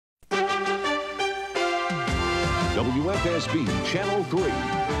WFSB Channel 3.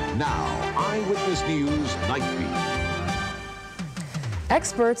 Now, Eyewitness News Night Beat.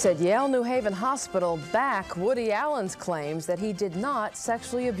 Experts at Yale New Haven Hospital back Woody Allen's claims that he did not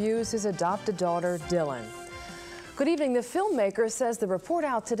sexually abuse his adopted daughter, Dylan. Good evening. The filmmaker says the report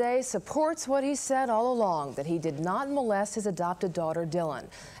out today supports what he said all along, that he did not molest his adopted daughter, Dylan.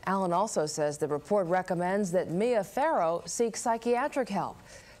 Allen also says the report recommends that Mia Farrow seek psychiatric help.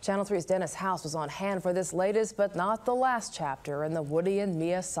 Channel 3's Dennis House was on hand for this latest but not the last chapter in the Woody and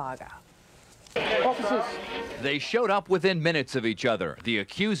Mia saga. They showed up within minutes of each other. The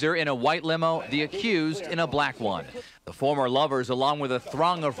accuser in a white limo, the accused in a black one. The former lovers, along with a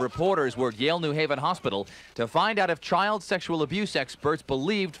throng of reporters, were at Yale New Haven Hospital to find out if child sexual abuse experts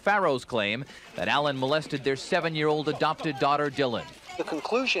believed Farrow's claim that Allen molested their 7-year-old adopted daughter, Dylan. The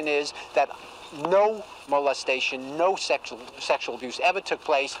conclusion is that no molestation, no sexual abuse ever took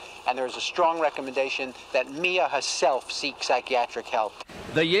place, and there is a strong recommendation that Mia herself seek psychiatric help.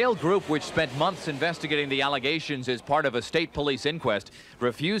 The Yale group, which spent months investigating the allegations as part of a state police inquest,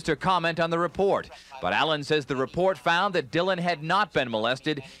 refused to comment on the report. But Allen says the report found that Dylan had not been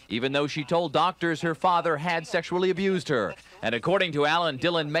molested, even though she told doctors her father had sexually abused her. And according to Allen,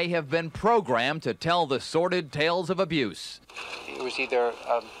 Dylan may have been programmed to tell the sordid tales of abuse. It was either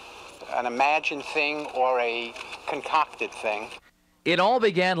an imagined thing or a concocted thing. It all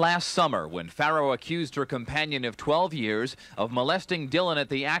began last summer when Farrow accused her companion of 12 years of molesting Dylan at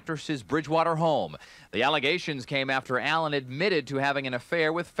the actress's Bridgewater home. The allegations came after Allen admitted to having an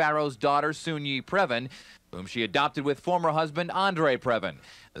affair with Farrow's daughter, Soon-Yi Previn, whom she adopted with former husband Andre Previn.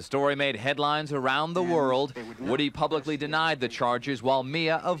 The story made headlines around the world. Woody publicly denied the charges while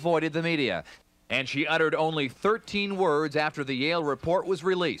Mia avoided the media. And she uttered only 13 words after the Yale report was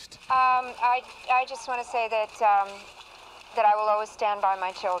released. I just want to say that that I will always stand by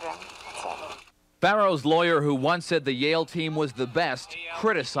my children. That's it. Farrow's lawyer, who once said the Yale team was the best,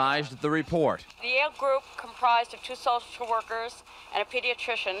 criticized the report. The Yale group, comprised of 2 social workers and a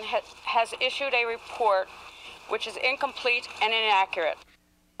pediatrician, has issued a report which is incomplete and inaccurate.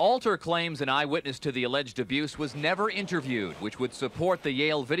 Alter claims an eyewitness to the alleged abuse was never interviewed, which would support the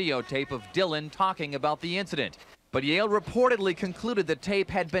Yale videotape of Dylan talking about the incident. But Yale reportedly concluded the tape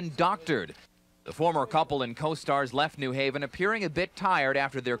had been doctored. The former couple and co-stars left New Haven appearing a bit tired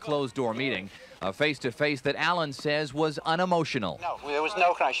after their closed-door meeting, a face-to-face that Allen says was unemotional. No, there was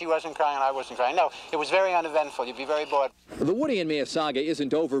no crying. She wasn't crying, I wasn't crying. No, it was very uneventful. You'd be very bored. The Woody and Mia saga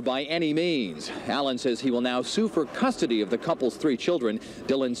isn't over by any means. Allen says he will now sue for custody of the couple's 3 children,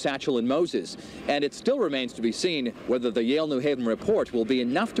 Dylan, Satchel, and Moses. And it still remains to be seen whether the Yale New Haven report will be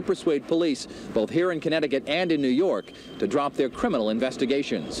enough to persuade police, both here in Connecticut and in New York, to drop their criminal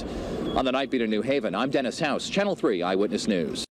investigations. On the Night Beat in New Haven, I'm Dennis House, Channel 3 Eyewitness News.